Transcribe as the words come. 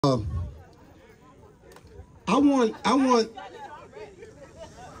I'm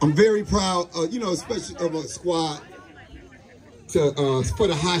very proud, especially of a squad for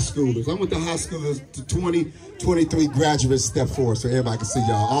the high schoolers. I want the high schoolers to 2023 graduates step forward so everybody can see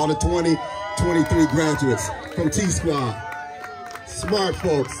y'all. All the 2023 graduates from T-Squad. Smart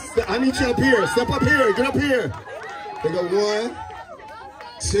folks. I need you up here. Step up here. Get up here. They go 1,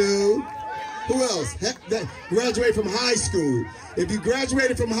 2. Who else? That graduate from high school. If you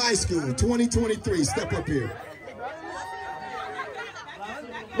graduated from high school, 2023, step up here.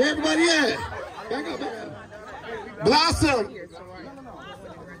 Where everybody at? Back up, back up. Blossom.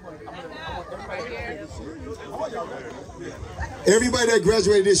 Everybody that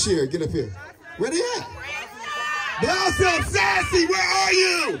graduated this year, get up here. Where they at? Blossom, Sassy, where are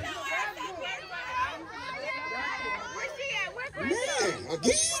you? Man,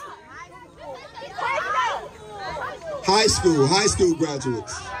 again? High school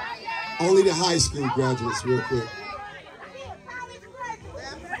graduates. Only the high school graduates, real quick.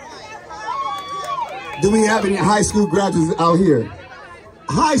 Do we have any high school graduates out here?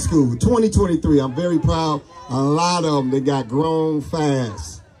 High school, 2023. I'm very proud. A lot of them, they got grown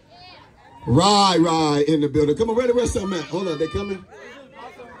fast. Right in the building. Come on, where the rest of them at? Hold on, they coming?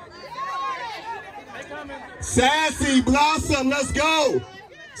 Sassy, Blossom, let's go.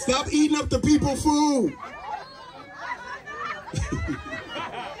 Stop eating up the people's food.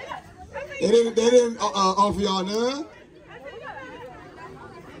 They didn't offer y'all none.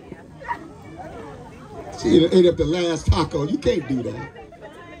 She ate up the last taco. You can't do that.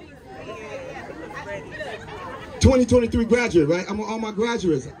 2023 graduate, right? I'm all my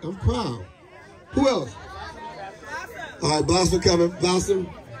graduates. I'm proud. Who else? All right, Blossom coming. Blossom.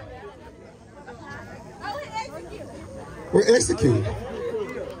 We're executing.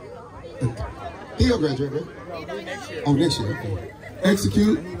 He'll graduate, right? Oh, next year. Okay.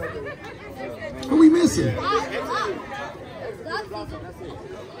 Execute. What are we missing?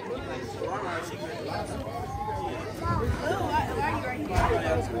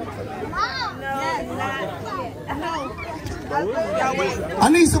 I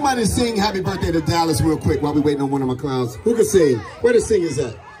need somebody to sing Happy Birthday to Dallas real quick while we waiting on one of my clowns. Who can sing? Where the singers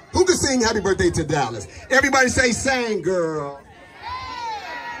at? Who can sing Happy Birthday to Dallas? Everybody say sing, girl.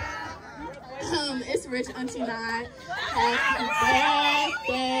 It's Rich Auntie Nine. Happy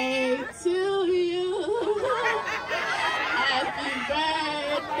birthday to you. Happy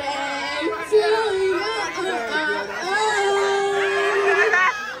birthday to you.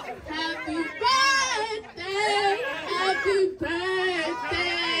 Happy birthday. Happy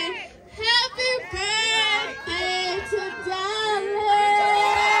birthday. Happy birthday to Dallas.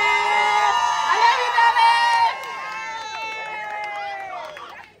 I love you, Dallas.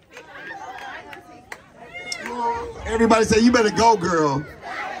 Everybody say, you better go, girl.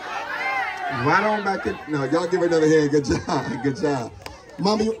 Right on back in. No, y'all give her another hand. Good job. Good job.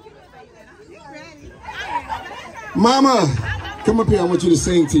 Mama, come up here. I want you to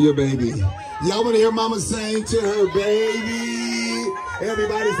sing to your baby. Y'all want to hear Mama sing to her baby?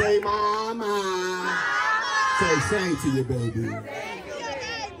 Everybody say, Mama. Say, sing to your baby.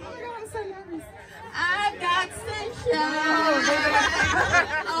 I got sunshine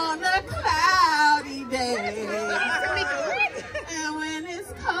on a cloudy day. And when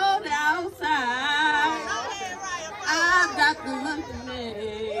it's cold outside, I've got the month of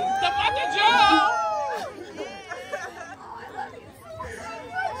May. The Joe.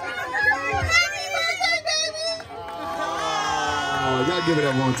 Oh, y'all give it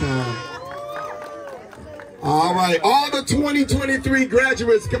up one time. All right, all the 2023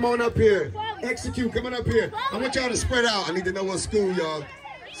 graduates, come on up here. Execute, come on up here. I want y'all to spread out. I need to know what school, y'all.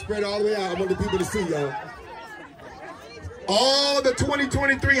 Spread all the way out. I want the people to see y'all. All the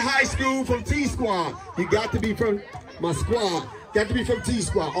 2023 high school from T-Squad. You got to be from my squad. Got to be from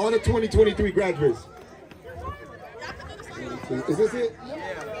T-Squad. All the 2023 graduates. Is this it?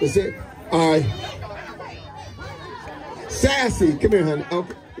 Is it? All right. Sassy, come here, honey.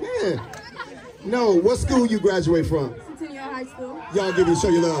 Okay. Yeah. No, what school you graduate from? Centennial High School. Y'all show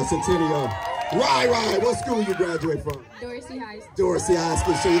your love, Centennial. Right. What school you graduate from? Dorsey High School. Dorsey High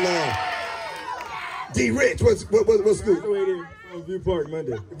School, show your love. D. Rich, what school? Graduated from View Park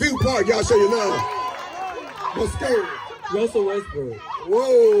Monday. View Park, y'all show your love. What school? Russell Westbrook.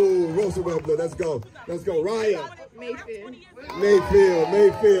 Whoa, Russell Westbrook, let's go. Let's go, Ryan. Mayfield.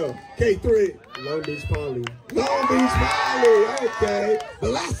 Mayfield. K3. Long Beach Poly. Long Beach Poly, okay.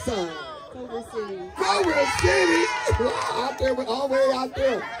 Blossom. Culver City. Wow, out there, all the way out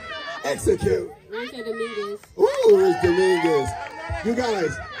there. Execute. Rich Dominguez. Ooh, Rich Dominguez. You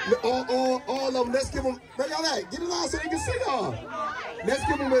guys, all of them, let's give them, where y'all at? Get in line so they can see y'all. Let's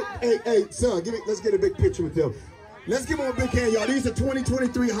give them a, hey, son, let's get a big picture with them. Let's give them a big hand, y'all. These are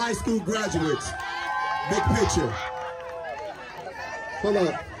 2023 high school graduates. Big picture. Hold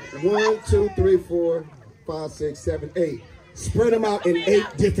up. 1, 2, 3, 4, 5, 6, 7, 8. Spread them out in 8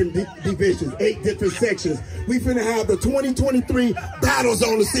 different divisions, 8 different sections. We finna have the 2023 battles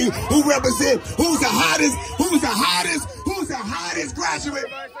on to see who represent, who's the hottest graduate.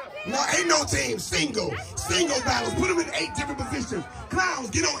 No, ain't no team, single battles. Put them in 8 different positions. Clowns,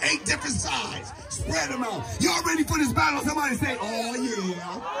 get on 8 different sides. Spread them out. Y'all ready for this battle? Somebody say, oh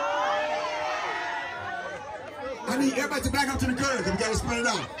yeah. I need everybody to back up to the curve, because we gotta spread it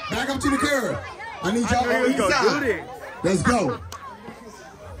out. Back up to the curve. I need y'all on each side. Let's go.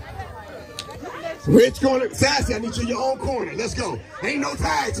 Rich corner, Sassy, I need you in your own corner. Let's go. Ain't no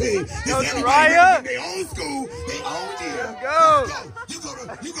tag team. Everybody in their own school, their own year. Let's go.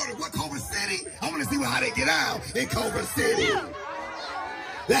 You go to what, Culver City? I want to see how they get out in Culver City.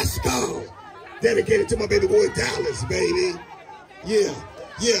 Let's go. Dedicated to my baby boy Dallas, baby. Yeah.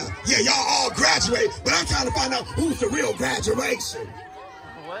 Y'all all graduate, but I'm trying to find out who's the real graduation.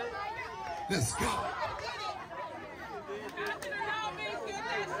 What? Let's go.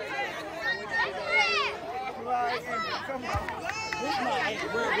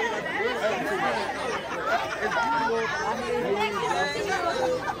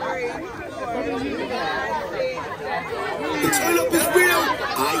 The turn up is real.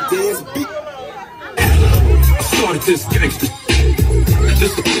 I dance beat. Started this gangster.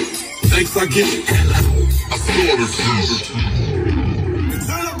 Thanks, I get it. I started this. The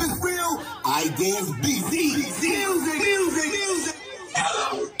turn up is real. I dance beat. Music.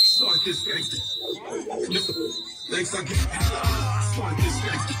 Started this gangster. Thanks, I get it. Started this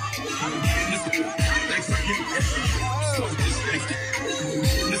gangster. Thanks, I get it. Started this gangster.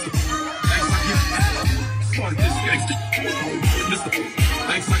 Thanks, I get it. Started this gangster.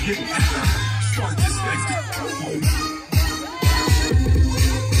 Thanks, I get it. Started this gangster. Started this gangster. Thanks, I get it. Started this gangster. Thanks,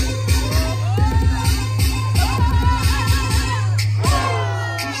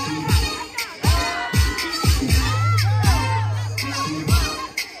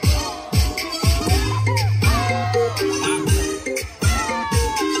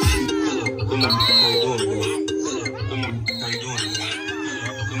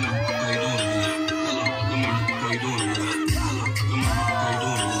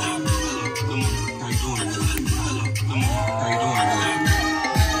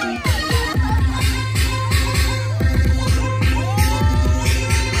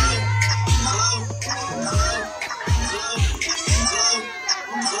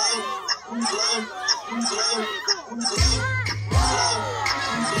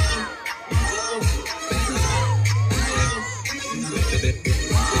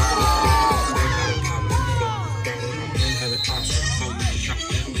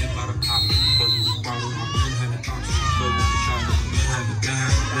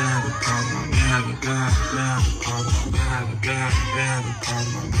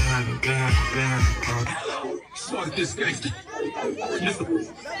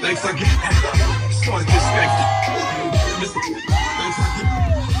 get it.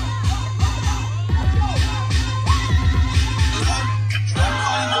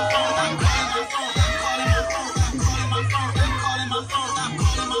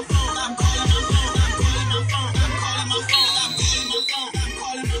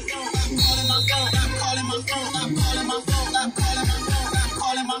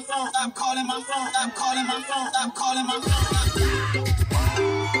 I'm calling my phone.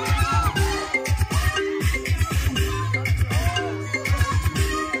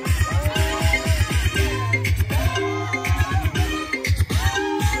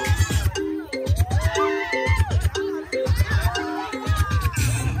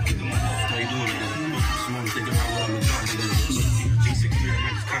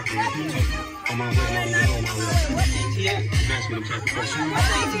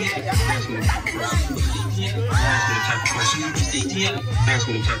 Ask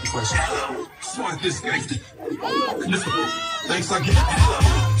me the type of question. Start this gangster. Thanks, I get it. Start this gangster. Thanks, I get it.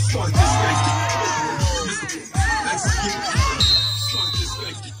 Start this gangster. Thanks, I get it.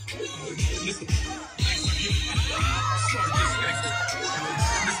 Start this gangster.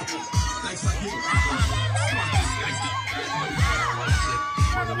 Thanks, I get it. Start this gangster.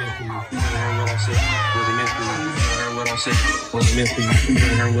 Wasn't meant for you. You heard what I said. Wasn't meant for you. You heard what I said. Wasn't meant for you. You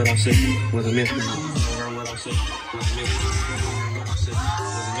heard what I said. Wasn't meant for you. You heard what I said. Wasn't meant for you. You heard what I said.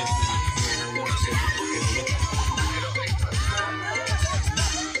 Wasn't meant for you. You heard what I said.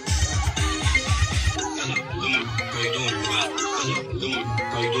 How you doing?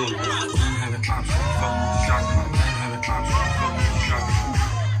 How you doing? I'm having options. Fuck, shot. I'm having options. Fuck, shot.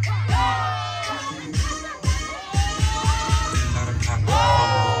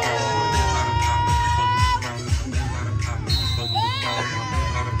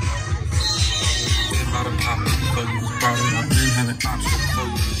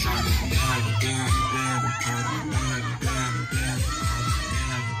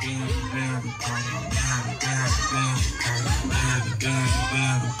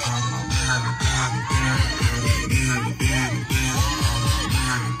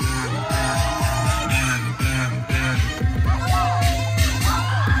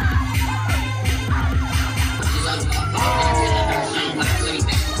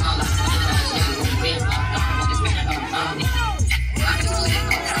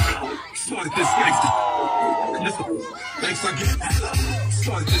 Started this gangster. Listen, thanks I get.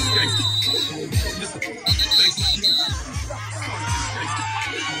 Started this gangster. Listen, thanks I get. Started this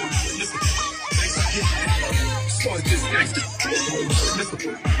gangster. Listen, thanks I get. Started this gangster. Listen,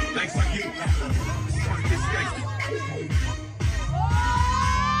 thanks I get. Started this gangster.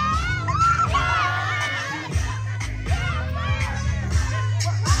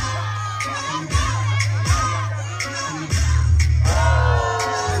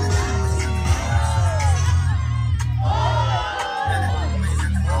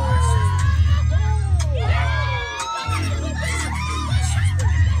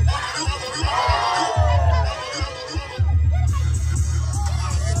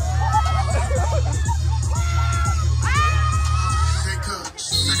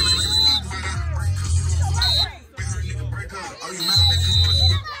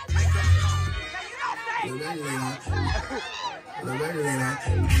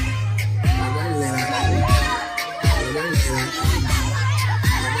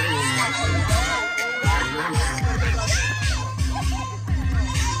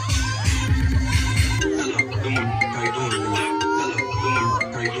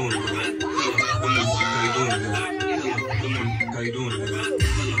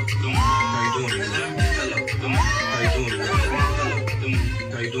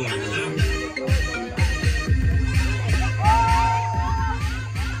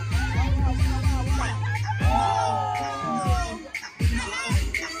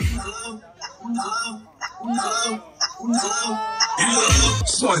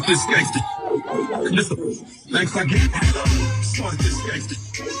 Started this gangster. Listen, thanks I get. Started this gangster.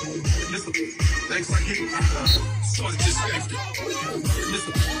 Listen, thanks I get. Started this gangster.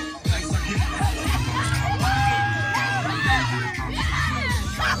 Listen, thanks I get.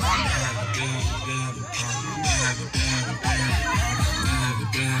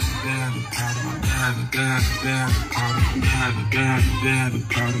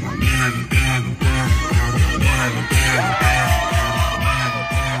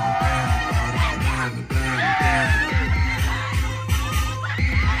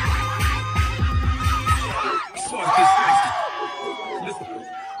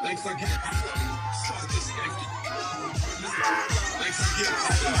 Thanks I get. Start this gangster. Thanks I get. Start this gangster. Listen. Thanks I get.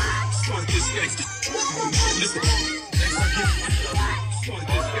 Start this gangster. Listen. Thanks I get. Start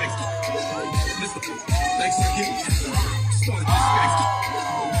this gangster.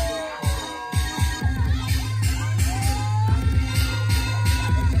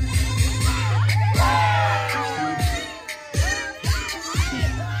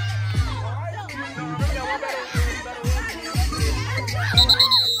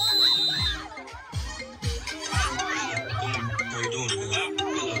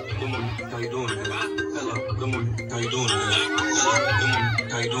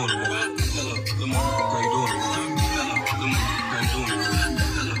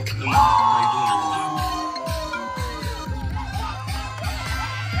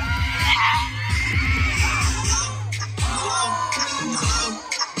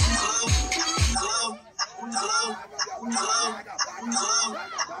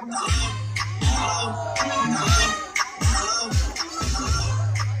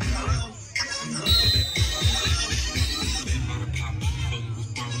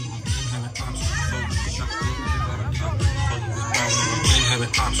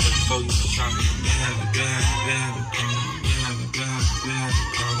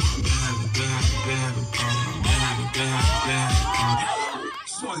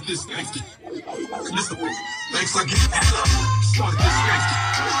 Started this gangster. Listen, thanks I get. Started this gangster.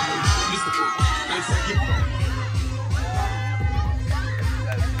 Listen, thanks I get.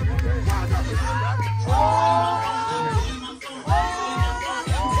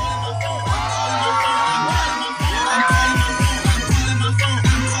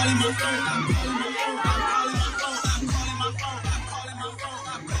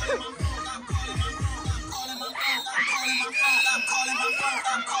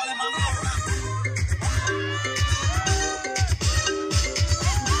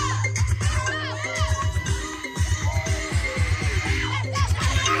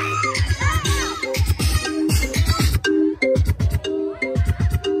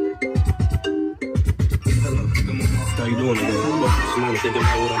 How you doing today? I'm thinking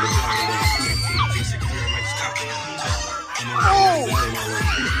about what I'm talking about.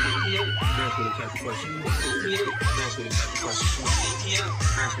 Ask me the type of question. Ask me the type of question.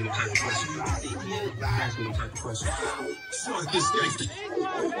 Ask me the type of question. Ask me the type of question. Start this gangster.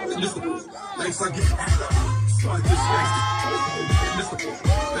 Listen, thanks I get. Start this gangster. Listen,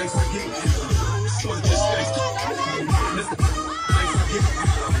 thanks I get. Start this gangster. Listen, thanks I get.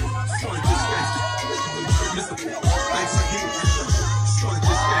 Start this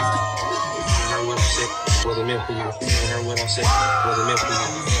meant for you. You heard what I said. Wasn't meant for you.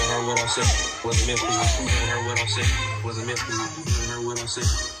 You heard what I said. Wasn't meant for you. You heard what I said. Wasn't meant for you. You heard what I said.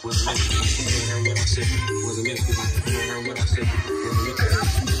 Wasn't meant for you. You heard what I said. Wasn't meant for you. You heard what I said. Wasn't meant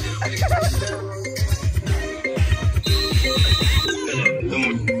for you. Come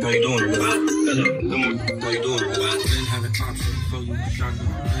on, how you doing? Come on, how you doing? Didn't have an option for you, shotgun.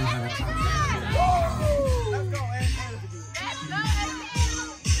 Didn't have an option.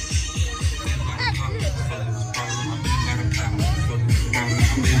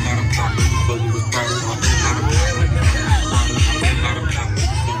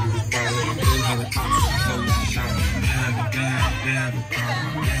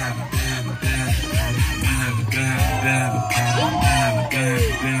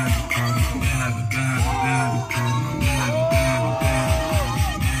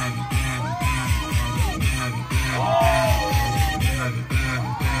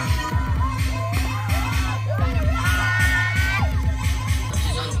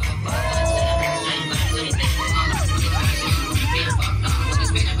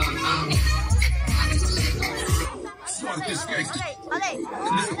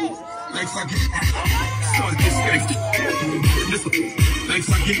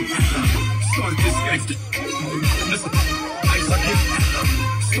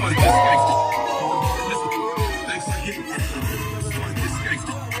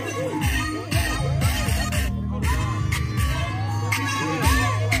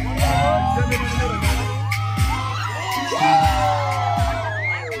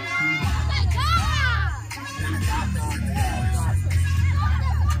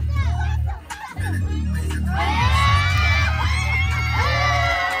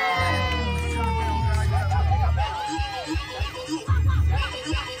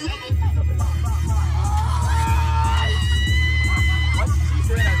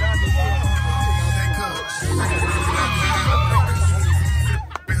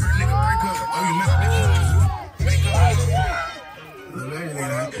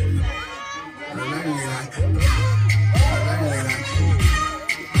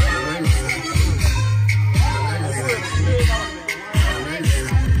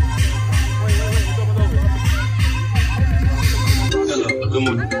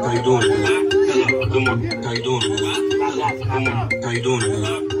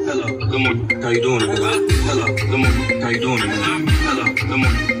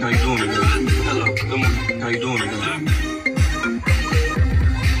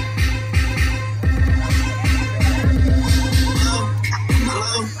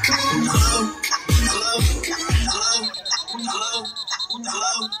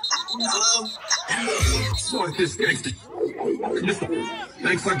 Start this gangster. Listen,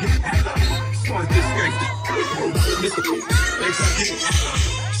 thanks I get. Start this gangster. Listen, thanks I get.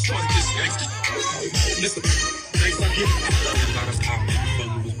 Start this gangster. Listen, thanks I get. Got a pop, so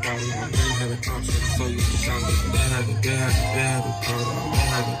you was proud of my man, had an option, so you was shot. Have a dad, have a part of my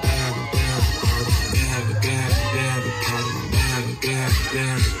man, have a dad, have a part of my man, have a dad, have a part of my man, have a dad,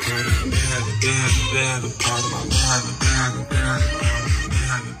 have a part of my man, have a dad, have a part of my man, have a dad, have a part of my man, have a dad,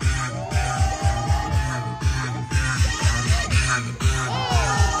 have a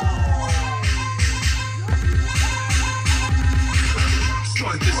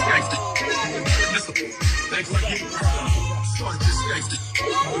Start this gangster. Listen, thanks I get. Start this gangster.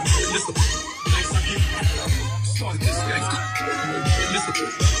 Listen, thanks I get. Start this gangster. Listen,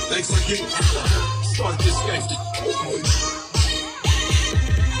 thanks I get. Start this gangster.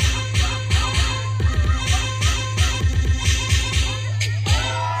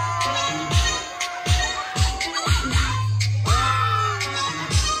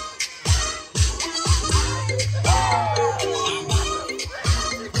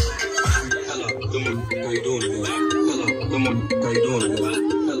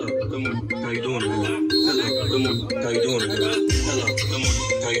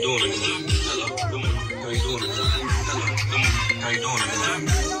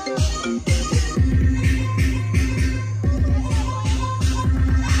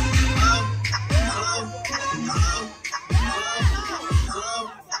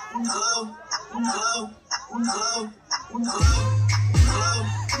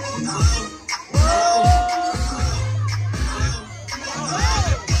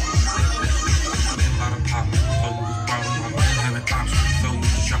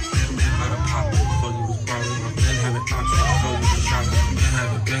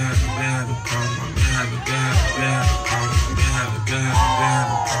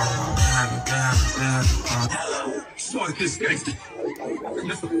 Start this gangster.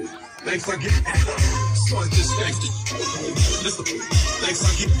 Listen, thanks I get. Start this gangster. Listen, thanks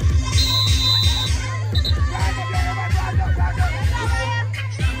I get.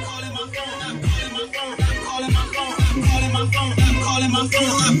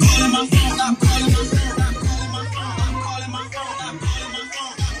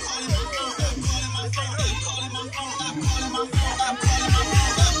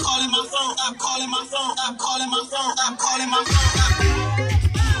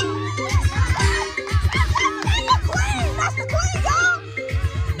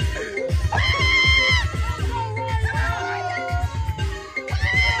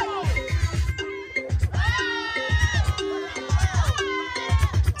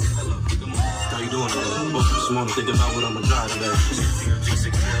 Think about what I'ma drive today.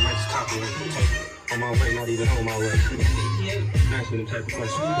 On my way, not even on my way. Ask me the type of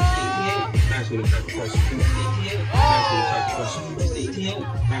question. Ask me the type of question. Ask me the type of question.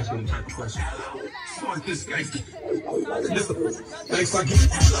 Ask me the type of question. Start this gangster. Listen, thanks I get it.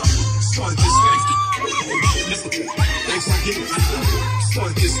 Start this gangster. Listen, thanks I get it.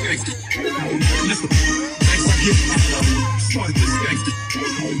 Start this gangster. Listen, thanks I get it. Start this gangster.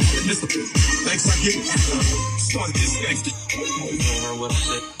 Listen, thanks I get it. Start this gangster. You heard what I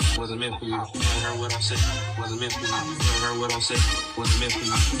said, wasn't meant for you. You heard what I said, wasn't meant for you. You heard what I said, wasn't meant for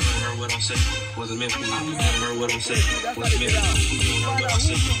you. You heard what I said, wasn't meant for you. You heard what I said, wasn't meant for you. You heard what I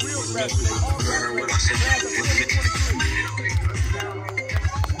said, wasn't meant for you. You heard what I said, wasn't meant for you.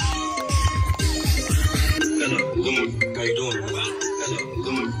 Hello, good morning. How you doing? Hello,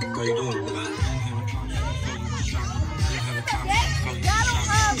 good morning. How you doing?